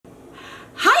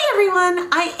everyone,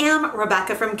 I am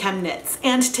Rebecca from ChemKnits,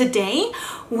 and today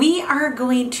we are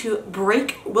going to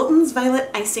break Wilton's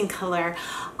Violet Icing color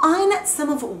on some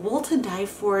of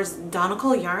W2D4's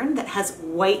Donegal yarn that has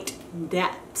white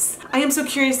neps. I am so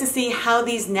curious to see how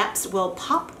these neps will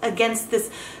pop against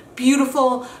this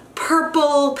beautiful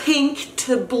purple, pink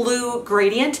to blue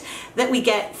gradient that we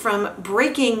get from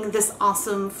breaking this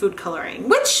awesome food coloring,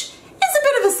 which is a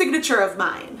bit of a signature of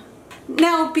mine.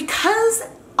 Now, because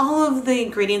all of the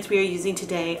ingredients we are using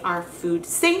today are food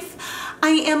safe, I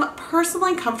am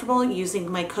personally comfortable using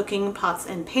my cooking pots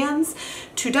and pans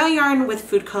to dye yarn with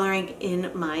food coloring in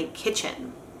my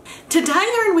kitchen. To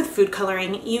dye yarn with food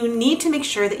coloring, you need to make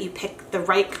sure that you pick the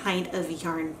right kind of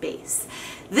yarn base.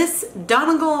 This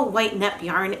Donegal white nep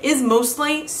yarn is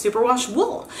mostly superwash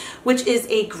wool, which is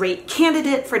a great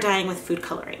candidate for dyeing with food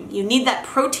coloring. You need that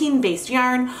protein-based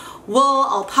yarn: wool,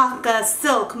 alpaca,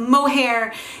 silk,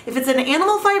 mohair. If it's an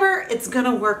animal fiber, it's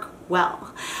gonna work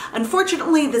well.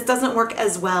 Unfortunately, this doesn't work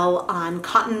as well on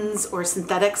cottons or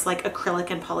synthetics like acrylic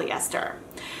and polyester.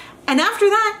 And after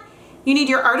that, you need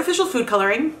your artificial food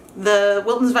coloring. The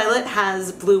Wilton's Violet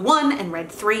has blue 1 and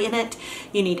red 3 in it.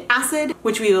 You need acid,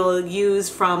 which we will use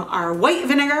from our white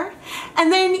vinegar.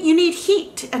 And then you need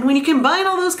heat. And when you combine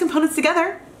all those components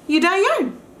together, you dye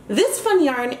yarn. This fun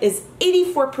yarn is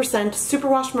 84%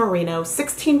 superwash merino,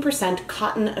 16%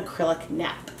 cotton acrylic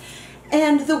nep.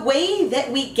 And the way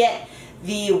that we get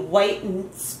the white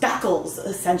speckles,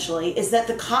 essentially, is that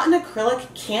the cotton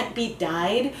acrylic can't be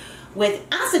dyed with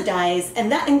acid dyes, and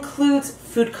that includes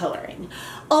food coloring.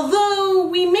 Although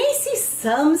we may see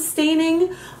some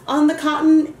staining on the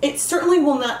cotton, it certainly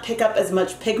will not pick up as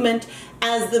much pigment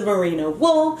as the merino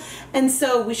wool, and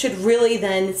so we should really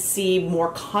then see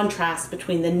more contrast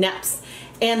between the neps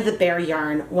and the bare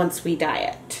yarn once we dye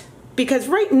it. Because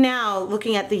right now,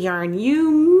 looking at the yarn, you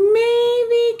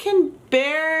maybe can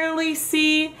barely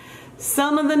see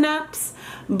some of the neps,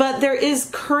 but there is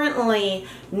currently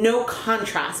no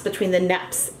contrast between the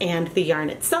neps and the yarn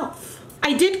itself.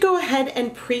 I did go ahead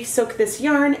and pre-soak this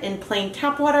yarn in plain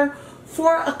tap water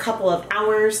for a couple of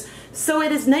hours, so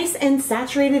it is nice and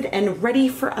saturated and ready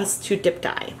for us to dip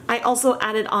dye. I also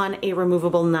added on a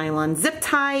removable nylon zip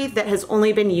tie that has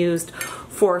only been used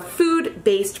for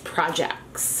food-based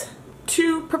projects.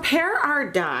 To prepare our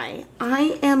dye,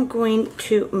 I am going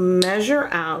to measure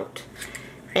out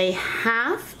a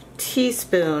half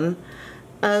teaspoon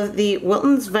of the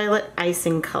Wilton's Violet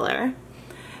Icing color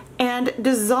and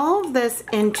dissolve this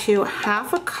into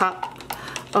half a cup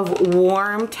of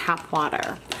warm tap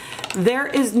water. There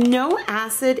is no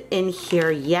acid in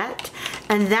here yet,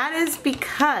 and that is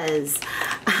because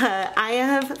I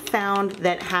have found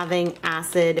that having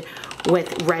acid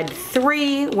with red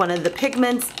 3, one of the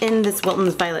pigments in this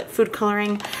Wilton's Violet food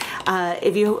coloring,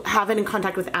 if you have it in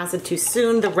contact with acid too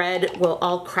soon, the red will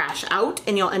all crash out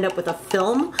and you'll end up with a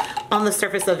film on the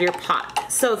surface of your pot.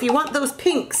 So if you want those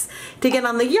pinks to get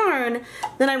on the yarn,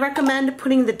 then I recommend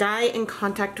putting the dye in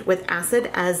contact with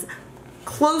acid as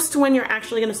close to when you're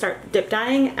actually going to start dip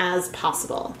dyeing as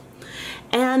possible.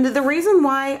 And the reason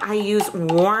why I use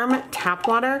warm tap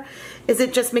water is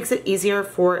it just makes it easier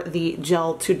for the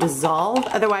gel to dissolve.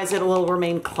 Otherwise it will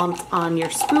remain clumped on your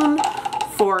spoon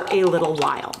for a little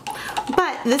while.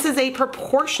 But this is a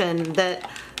proportion that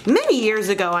many years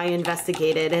ago I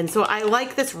investigated, and so I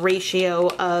like this ratio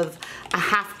of a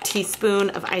half teaspoon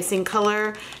of icing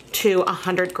color to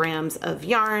 100 grams of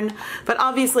yarn, but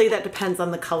obviously that depends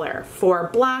on the color. For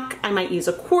black, I might use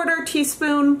a 1/4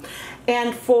 teaspoon,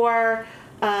 and for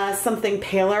something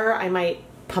paler, I might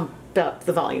pump up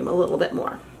the volume a little bit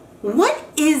more. What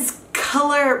is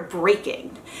color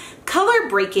breaking? Color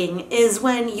breaking is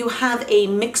when you have a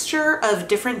mixture of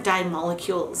different dye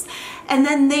molecules and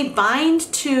then they bind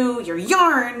to your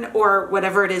yarn or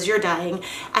whatever it is you're dyeing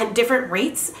at different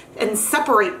rates and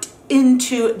separate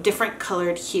into different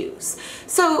colored hues.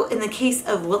 So in the case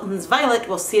of Wilton's Violet,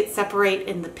 we'll see it separate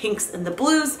in the pinks and the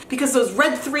blues because those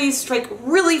red 3s strike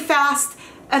really fast,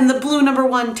 and the blue number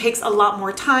 1 takes a lot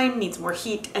more time, needs more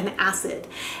heat and acid.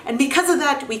 And because of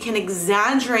that, we can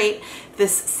exaggerate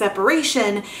this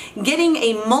separation, getting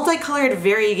a multicolored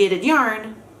variegated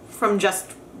yarn from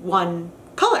just one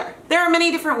color. There are many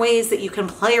different ways that you can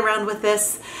play around with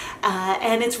this,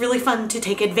 and it's really fun to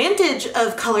take advantage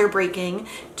of color breaking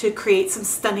to create some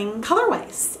stunning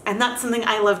colorways. And that's something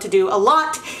I love to do a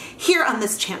lot here on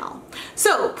this channel.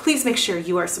 So please make sure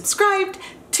you are subscribed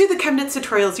to the ChemKnits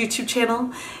Tutorials YouTube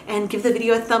channel and give the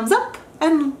video a thumbs up,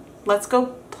 and let's go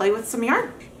play with some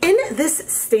yarn. In this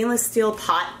stainless steel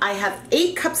pot, I have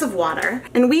 8 cups of water,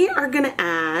 and we are gonna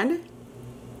add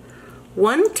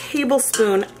 1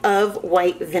 tablespoon of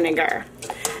white vinegar.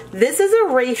 This is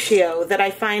a ratio that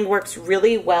I find works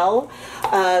really well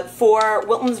for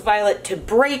Wilton's Violet to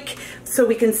break, so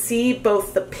we can see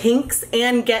both the pinks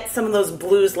and get some of those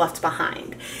blues left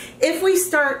behind. If we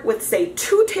start with, say,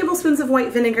 2 tablespoons of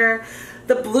white vinegar,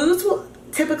 the blues will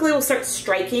typically start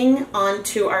striking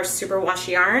onto our superwash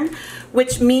yarn,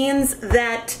 which means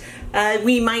that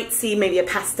we might see maybe a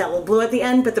pastel blue at the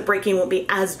end, but the breaking won't be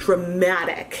as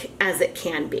dramatic as it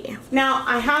can be. Now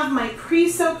I have my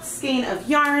pre-soaked skein of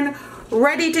yarn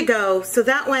ready to go, so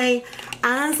that way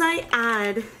as I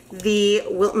add the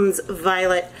Wilton's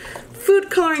Violet food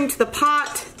coloring to the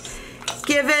pot,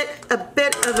 give it a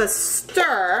bit of a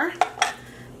stir,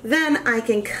 then I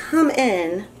can come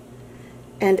in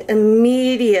and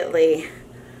immediately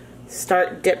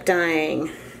start dip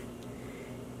dyeing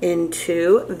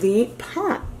into the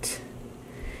pot.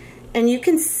 And you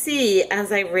can see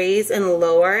as I raise and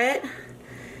lower it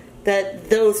that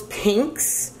those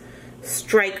pinks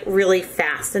strike really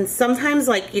fast. And sometimes,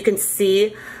 like, you can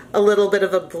see a little bit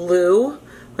of a blue,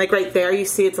 like right there you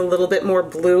see it's a little bit more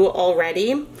blue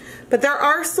already, but there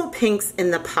are still pinks in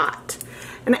the pot.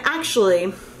 And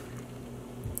actually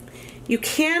you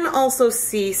can also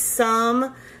see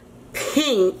some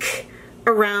pink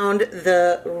around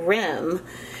the rim,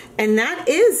 and that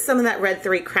is some of that red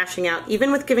 3 crashing out,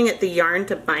 even with giving it the yarn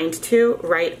to bind to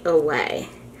right away.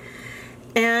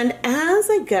 And as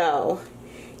I go,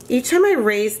 each time I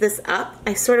raise this up,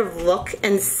 I sort of look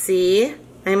and see,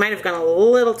 I might have gone a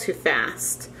little too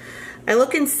fast. I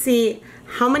look and see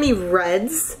how many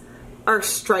reds are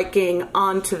striking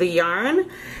onto the yarn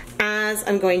as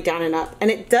I'm going down and up.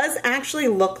 And it does actually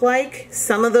look like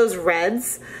some of those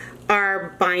reds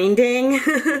are binding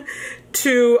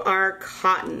to our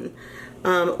cotton,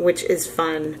 which is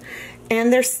fun.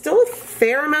 And there's still a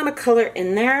fair amount of color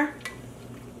in there.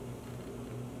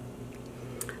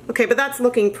 Okay, but that's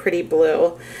looking pretty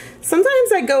blue.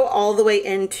 Sometimes I go all the way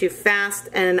in too fast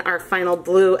and our final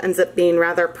blue ends up being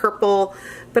rather purple,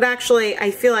 but actually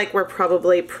I feel like we're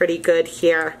probably pretty good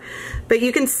here. But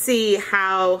you can see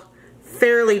how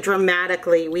fairly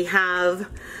dramatically we have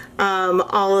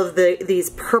all of these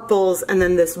purples and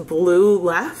then this blue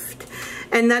left.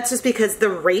 And that's just because the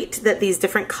rate that these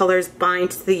different colors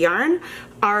bind to the yarn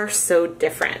are so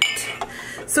different.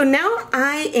 So now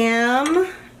I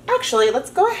am, actually,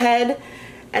 let's go ahead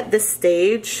at this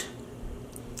stage.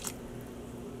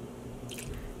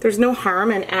 There's no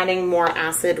harm in adding more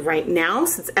acid right now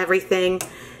since everything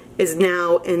is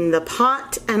now in the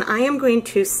pot, and I am going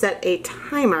to set a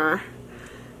timer.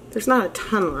 There's not a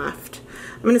ton left.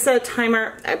 I'm going to set a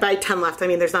timer, by 10 left, I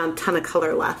mean there's not a ton of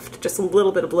color left, just a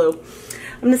little bit of blue.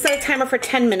 I'm going to set a timer for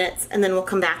 10 minutes and then we'll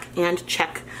come back and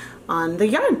check on the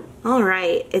yarn. All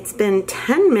right, it's been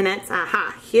 10 minutes.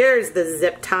 Aha, here's the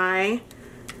zip tie.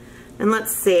 And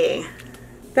let's see.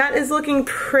 That is looking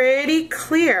pretty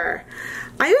clear.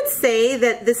 I would say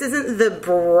that this isn't the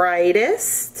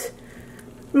brightest,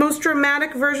 most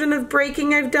dramatic version of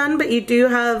breaking I've done, but you do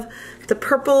have the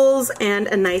purples and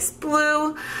a nice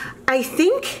blue. I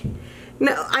think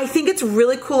it's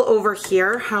really cool over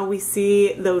here how we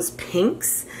see those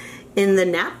pinks in the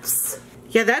neps.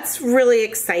 Yeah, that's really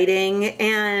exciting,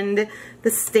 and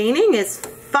the staining is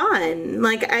fun.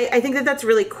 Like, I think that that's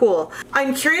really cool.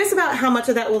 I'm curious about how much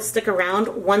of that will stick around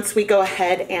once we go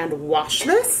ahead and wash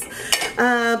this,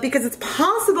 because it's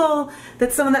possible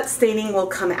that some of that staining will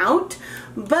come out.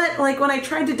 But like when I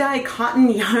tried to dye cotton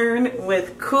yarn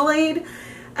with Kool-Aid,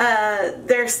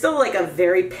 there's still like a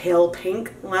very pale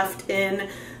pink left in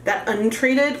that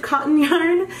untreated cotton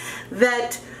yarn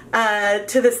that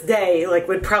to this day like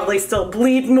would probably still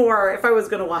bleed more if I was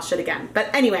going to wash it again. But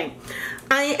anyway,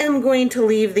 I am going to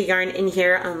leave the yarn in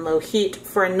here on low heat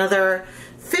for another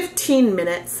 15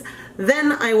 minutes.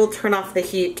 Then I will turn off the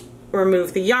heat,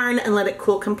 remove the yarn, and let it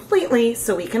cool completely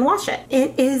so we can wash it.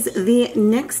 It is the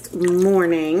next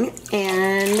morning,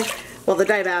 and well, the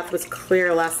dye bath was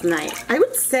clear last night. I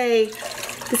would say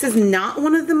this is not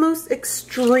one of the most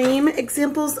extreme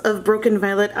examples of broken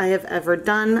violet I have ever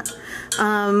done,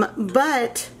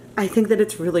 but I think that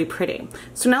it's really pretty.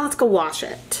 So now let's go wash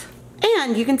it.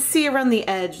 And you can see around the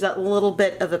edge that little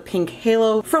bit of a pink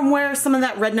halo from where some of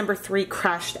that red number 3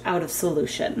 crashed out of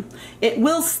solution. It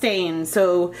will stain,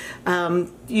 so you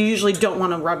usually don't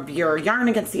want to rub your yarn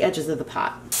against the edges of the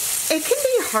pot. It can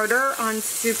be harder on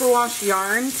superwash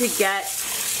yarn to get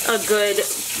a good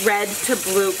red to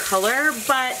blue color,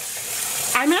 but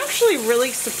I'm actually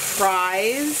really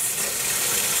surprised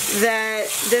that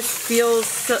this feels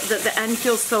so, that the end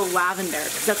feels so lavender,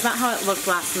 because that's not how it looked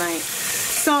last night.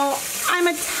 So I'm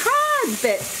a tad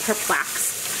bit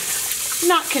perplexed.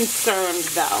 Not concerned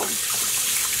though.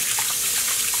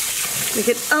 We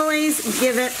could always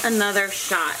give it another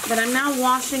shot, but I'm now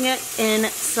washing it in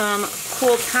some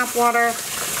cool tap water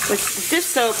with dish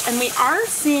soap, and we are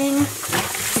seeing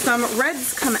some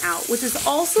reds come out, which is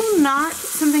also not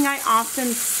something I often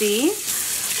see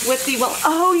with the, well,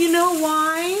 oh, you know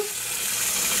why?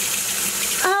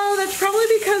 Oh, that's probably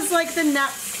because like the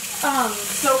neps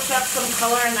soaked up some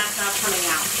color and that's now coming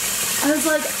out. I was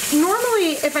like,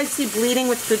 normally if I see bleeding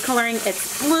with food coloring,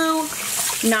 it's blue,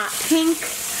 not pink.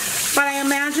 But I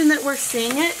imagine that we're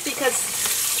seeing it because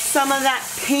some of that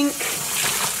pink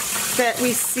that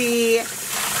we see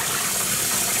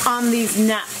on these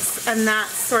neps, and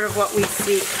that's sort of what we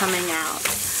see coming out.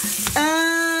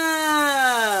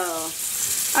 Oh,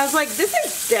 I was like, this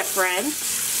is different.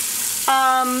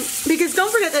 Because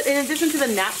don't forget that in addition to the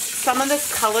neps, some of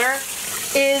this color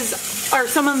is, or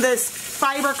some of this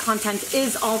fiber content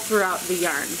is all throughout the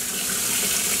yarn.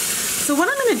 So what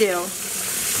I'm going to do,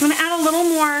 I'm going to add a little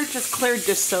more just clear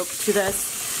dish soap to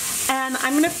this, and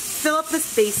I'm going to fill up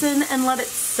this basin and let it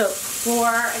soak for,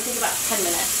 I think, about 10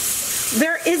 minutes.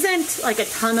 There isn't like a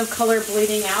ton of color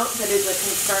bleeding out that is a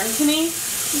concern to me,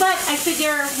 but I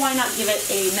figure why not give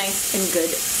it a nice and good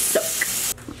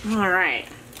soak. All right.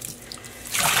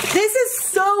 This is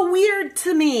so weird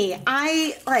to me.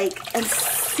 I am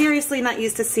seriously not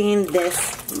used to seeing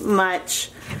this much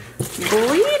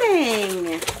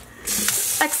bleeding.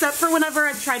 Except for whenever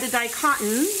I've tried to dye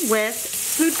cotton with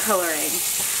food coloring.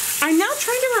 I'm now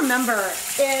trying to remember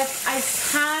if I've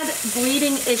had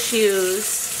bleeding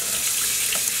issues,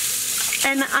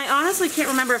 and I honestly can't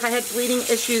remember if I had bleeding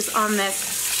issues on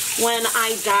this when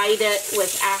I dyed it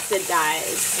with acid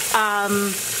dyes.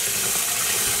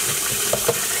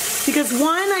 Because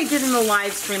one I did in the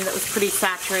live stream that was pretty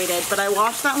saturated, but I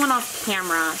washed that one off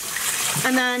camera.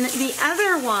 And then the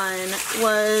other one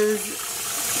was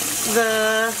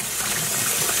I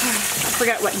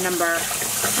forget what number.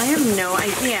 I have no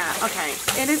idea. Okay,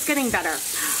 it is getting better.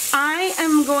 I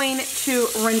am going to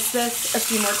rinse this a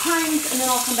few more times and then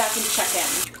I'll come back and check in.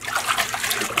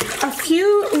 A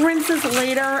few rinses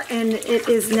later and it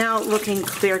is now looking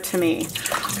clear to me.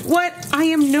 What I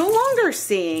am no longer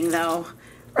seeing though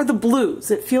are the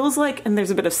blues. It feels like, and there's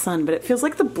a bit of sun, but it feels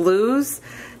like the blues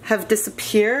have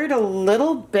disappeared a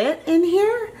little bit in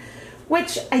here.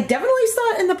 Which I definitely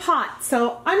saw it in the pot,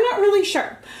 so I'm not really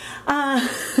sure.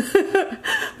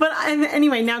 But I'm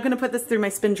anyway now going to put this through my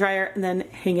spin dryer and then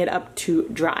hang it up to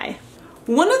dry.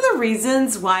 One of the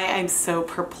reasons why I'm so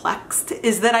perplexed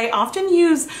is that I often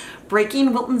use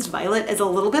breaking Wilton's Violet as a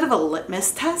little bit of a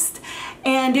litmus test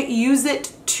and use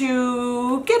it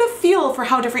to get a feel for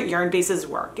how different yarn bases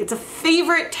work. It's a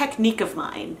favorite technique of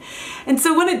mine. And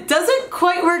so when it doesn't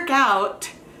quite work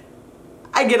out,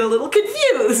 I get a little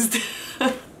confused.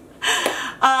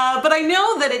 But I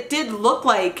know that it did look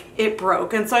like it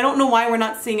broke, and so I don't know why we're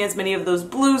not seeing as many of those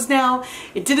blues now.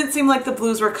 It didn't seem like the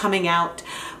blues were coming out.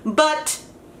 But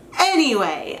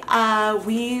anyway,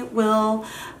 we will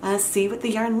see what the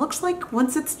yarn looks like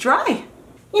once it's dry.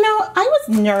 You know, I was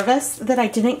nervous that I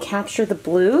didn't capture the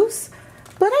blues,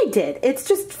 but I did. It's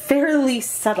just fairly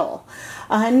subtle.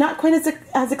 Not quite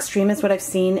as extreme as what I've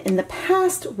seen in the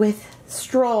past with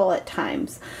stroll at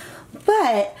times.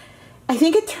 But I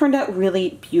think it turned out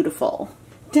really beautiful.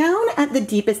 Down at the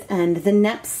deepest end, the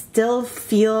neps still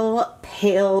feel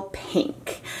pale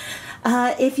pink.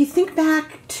 If you think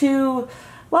back to,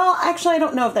 well, actually I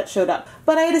don't know if that showed up,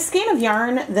 but I had a skein of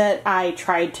yarn that I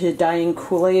tried to dye in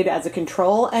Kool-Aid as a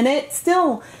control, and it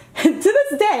still, to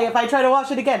this day, if I try to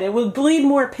wash it again, it will bleed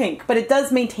more pink, but it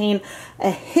does maintain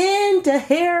a hint, a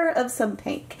hair of some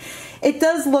pink. It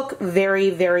does look very,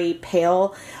 very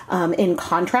pale in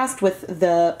contrast with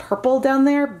the purple down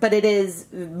there, but it is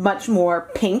much more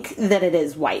pink than it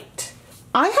is white.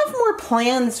 I have more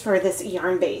plans for this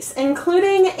yarn base,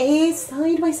 including a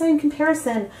side-by-side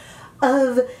comparison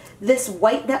of this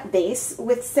white nut base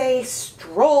with, say,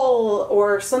 stroll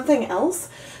or something else,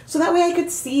 so that way I could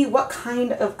see what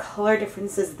kind of color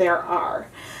differences there are.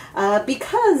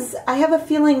 Because I have a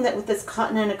feeling that with this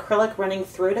cotton and acrylic running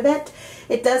through it a bit,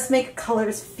 it does make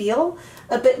colors feel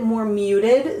a bit more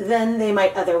muted than they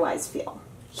might otherwise feel.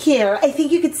 Here, I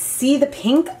think you could see the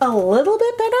pink a little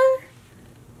bit better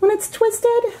when it's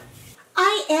twisted.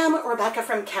 I am Rebecca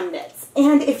from ChemKnits,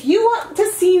 and if you want to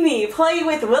see me play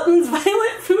with Wilton's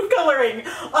Violet food coloring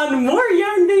on more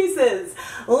yarn bases,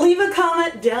 leave a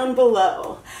comment down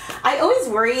below. I always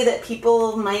worry that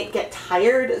people might get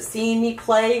tired of seeing me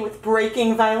play with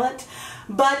breaking Violet,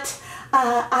 but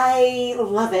I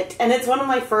love it, and it's one of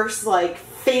my first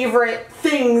favorite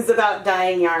things about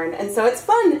dyeing yarn, and so it's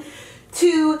fun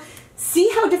to see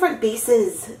how different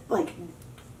bases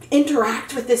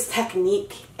interact with this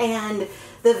technique and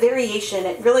the variation.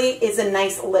 It really is a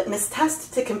nice litmus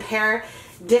test to compare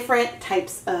different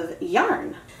types of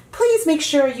yarn. Please make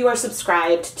sure you are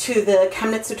subscribed to the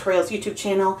ChemKnits Tutorials YouTube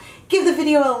channel, give the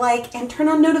video a like, and turn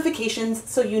on notifications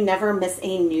so you never miss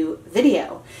a new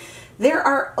video. There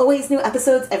are always new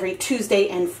episodes every Tuesday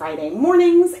and Friday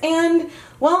mornings, and,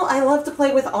 well, I love to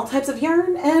play with all types of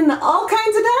yarn and all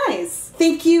kinds of dyes.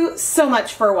 Thank you so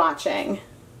much for watching.